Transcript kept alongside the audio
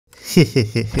Hey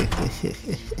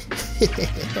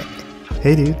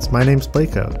dudes, my name's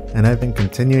Blekoh, and I've been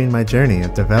continuing my journey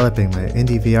of developing my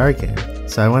indie VR game,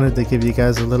 so I wanted to give you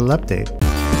guys a little update.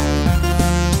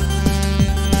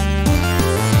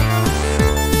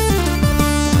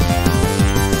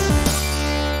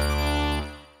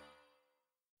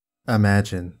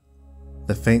 Imagine.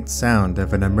 The faint sound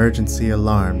of an emergency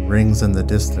alarm rings in the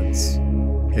distance.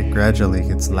 It gradually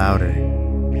gets louder.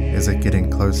 Is it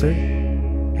getting closer?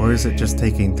 Or is it just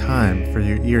taking time for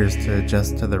your ears to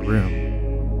adjust to the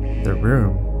room? The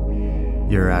room?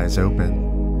 Your eyes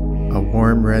open. A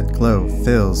warm red glow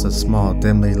fills a small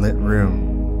dimly lit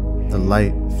room. The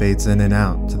light fades in and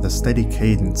out to the steady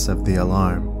cadence of the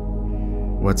alarm.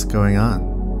 What's going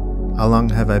on? How long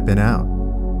have I been out?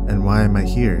 And why am I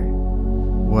here?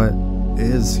 What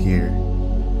is here?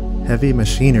 Heavy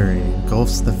machinery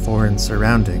engulfs the foreign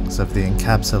surroundings of the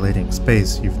encapsulating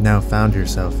space you've now found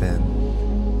yourself in.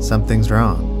 Something's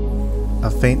wrong. A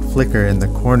faint flicker in the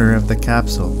corner of the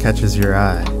capsule catches your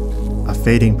eye. A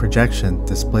fading projection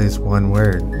displays one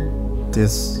word: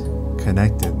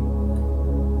 disconnected.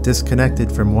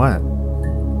 Disconnected from what?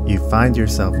 You find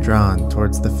yourself drawn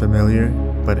towards the familiar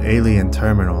but alien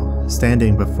terminal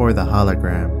standing before the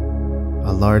hologram.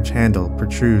 A large handle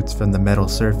protrudes from the metal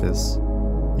surface.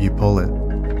 You pull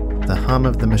it. The hum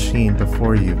of the machine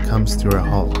before you comes to a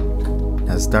halt.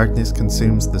 As darkness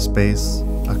consumes the space,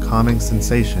 a calming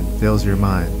sensation fills your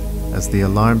mind as the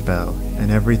alarm bell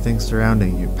and everything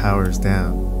surrounding you powers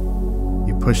down.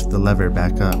 You push the lever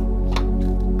back up.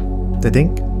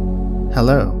 Da-dink!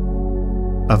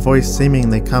 Hello. A voice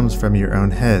seemingly comes from your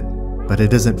own head, but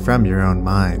it isn't from your own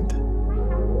mind.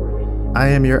 I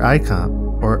am your icon,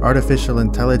 or artificial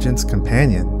intelligence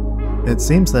companion. It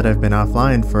seems that I've been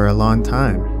offline for a long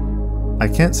time. I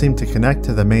can't seem to connect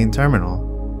to the main terminal.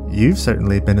 You've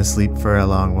certainly been asleep for a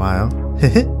long while.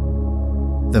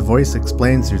 The voice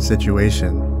explains your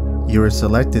situation. You were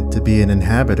selected to be an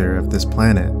inhabitor of this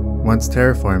planet once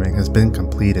terraforming has been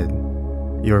completed.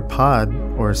 Your pod,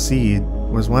 or seed,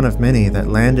 was one of many that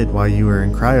landed while you were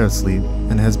in cryosleep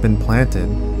and has been planted,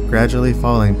 gradually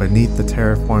falling beneath the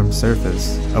terraformed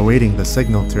surface, awaiting the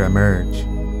signal to emerge.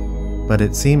 But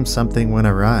it seems something went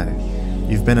awry.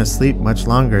 You've been asleep much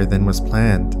longer than was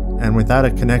planned, and without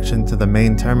a connection to the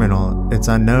main terminal, it's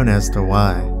unknown as to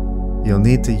why. You'll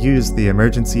need to use the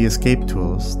emergency escape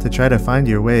tools to try to find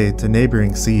your way to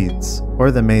neighboring seeds,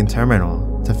 or the main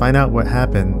terminal, to find out what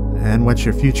happened and what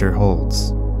your future holds.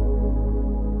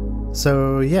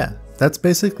 So yeah, that's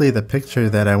basically the picture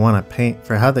that I want to paint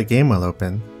for how the game will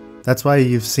open. That's why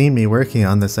you've seen me working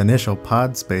on this initial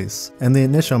pod space and the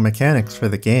initial mechanics for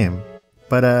the game.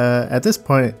 But at this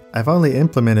point, I've only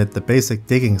implemented the basic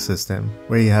digging system,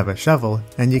 where you have a shovel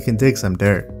and you can dig some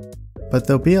dirt. But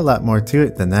there'll be a lot more to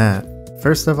it than that.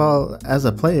 First of all, as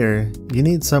a player, you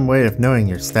need some way of knowing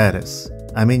your status.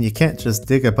 I mean, you can't just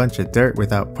dig a bunch of dirt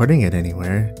without putting it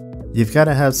anywhere. You've got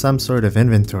to have some sort of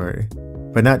inventory.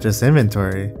 But not just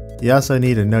inventory, you also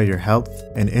need to know your health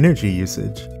and energy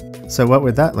usage. So what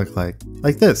would that look like?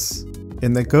 Like this.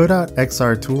 In the godot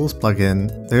XR Tools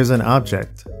plugin, there's an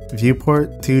object,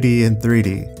 Viewport 2D and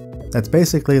 3D, that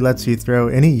basically lets you throw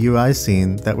any UI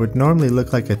scene that would normally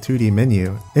look like a 2D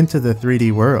menu into the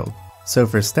 3D world. So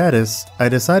for status, I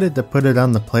decided to put it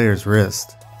on the player's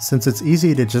wrist, since it's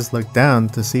easy to just look down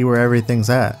to see where everything's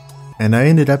at. And I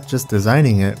ended up just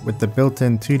designing it with the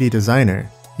built-in 2D designer,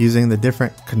 using the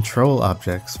different control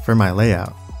objects for my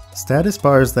layout. Status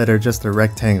bars that are just a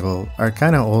rectangle are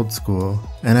kinda old school,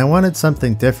 and I wanted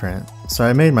something different, so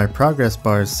I made my progress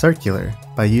bars circular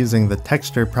by using the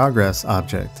texture progress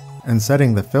object and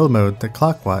setting the fill mode to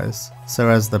clockwise, so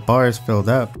as the bars filled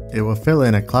up, it will fill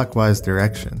in a clockwise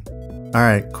direction.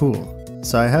 Alright, cool.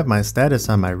 So I have my status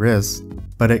on my wrist,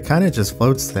 but it kinda just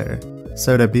floats there.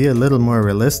 So to be a little more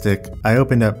realistic, I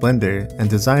opened up Blender and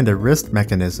designed a wrist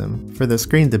mechanism for the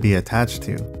screen to be attached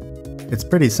to. It's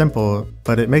pretty simple,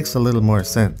 but it makes a little more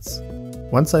sense.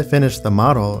 Once I finished the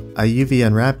model, I UV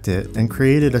unwrapped it and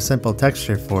created a simple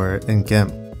texture for it in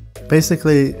GIMP.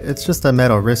 Basically, it's just a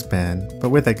metal wristband, but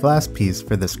with a glass piece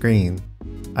for the screen.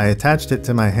 I attached it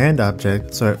to my hand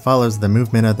object so it follows the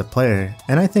movement of the player,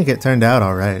 and I think it turned out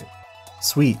alright.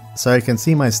 Sweet, so I can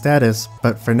see my status,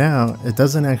 but for now, it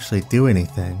doesn't actually do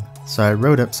anything. So I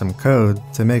wrote up some code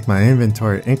to make my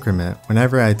inventory increment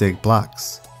whenever I dig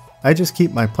blocks. I just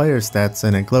keep my player stats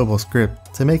in a global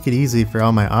script to make it easy for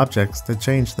all my objects to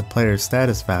change the player's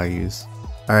status values.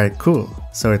 Alright, cool,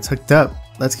 so it's hooked up,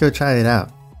 let's go try it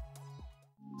out.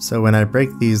 So when I break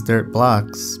these dirt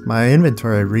blocks, my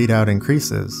inventory readout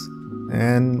increases,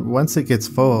 and once it gets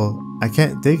full, I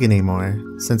can't dig anymore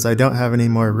since I don't have any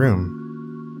more room.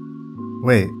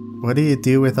 Wait, what do you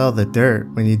do with all the dirt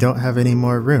when you don't have any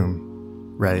more room?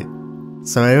 Right.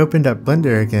 So I opened up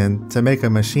Blender again to make a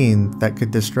machine that could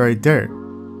destroy dirt.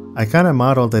 I kinda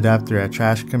modeled it after a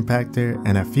trash compactor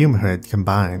and a fume hood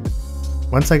combined.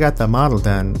 Once I got the model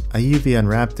done, I UV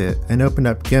unwrapped it and opened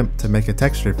up GIMP to make a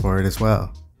texture for it as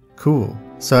well. Cool.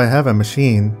 So I have a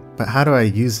machine, but how do I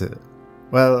use it?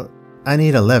 Well, I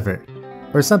need a lever.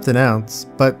 Or something else,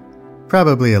 but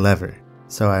probably a lever.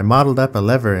 So I modeled up a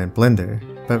lever in Blender,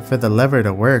 but for the lever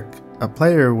to work, a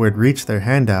player would reach their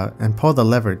hand out and pull the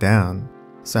lever down.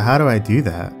 So how do I do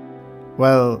that?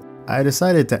 Well, I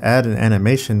decided to add an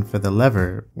animation for the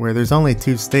lever where there's only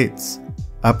two states,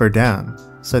 up or down.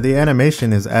 So the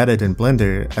animation is added in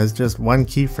Blender as just one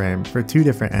keyframe for two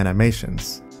different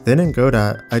animations. Then in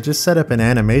Godot, I just set up an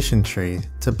animation tree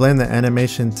to blend the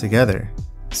animation together.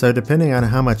 So depending on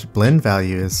how much blend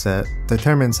value is set,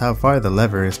 determines how far the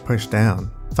lever is pushed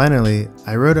down. Finally,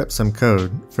 I wrote up some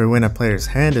code for when a player's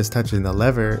hand is touching the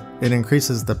lever, it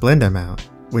increases the blend amount,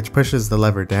 which pushes the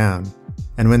lever down.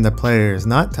 And when the player is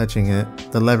not touching it,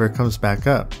 the lever comes back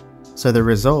up. So the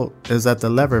result is that the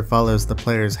lever follows the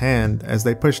player's hand as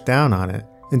they push down on it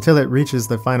until it reaches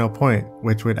the final point,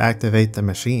 which would activate the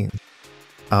machine.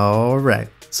 Alright,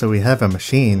 so we have a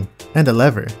machine and a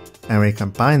lever, and we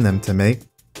combine them to make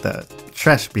the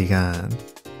trash begun.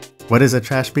 What is a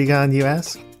trash begun, you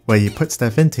ask? Well, you put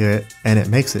stuff into it and it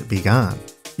makes it be gone.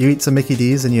 You eat some Mickey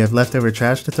D's and you have leftover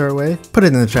trash to throw away? Put it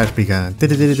in the trash begun.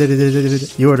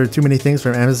 You ordered too many things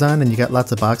from Amazon and you got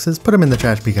lots of boxes? Put them in the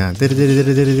trash begun.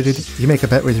 You make a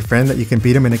bet with your friend that you can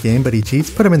beat him in a game but he cheats?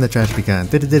 Put him in the trash begun.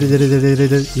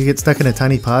 You get stuck in a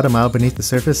tiny pod a mile beneath the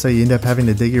surface so you end up having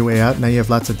to dig your way out. Now you have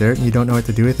lots of dirt and you don't know what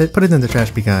to do with it? Put it in the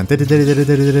trash begun.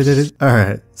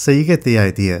 Alright, so you get the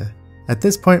idea. At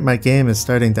this point my game is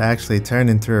starting to actually turn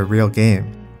into a real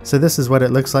game. So this is what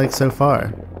it looks like so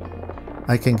far.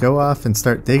 I can go off and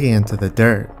start digging into the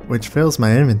dirt, which fills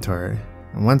my inventory.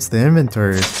 And once the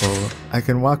inventory is full, I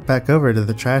can walk back over to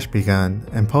the trash begun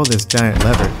and pull this giant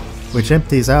lever, which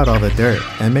empties out all the dirt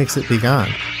and makes it be gone.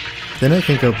 Then I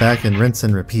can go back and rinse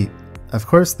and repeat. Of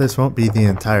course this won't be the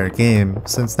entire game,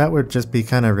 since that would just be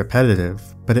kinda repetitive,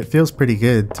 but it feels pretty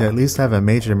good to at least have a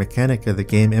major mechanic of the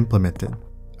game implemented.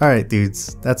 Alright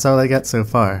dudes, that's all I got so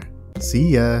far.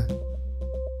 See ya!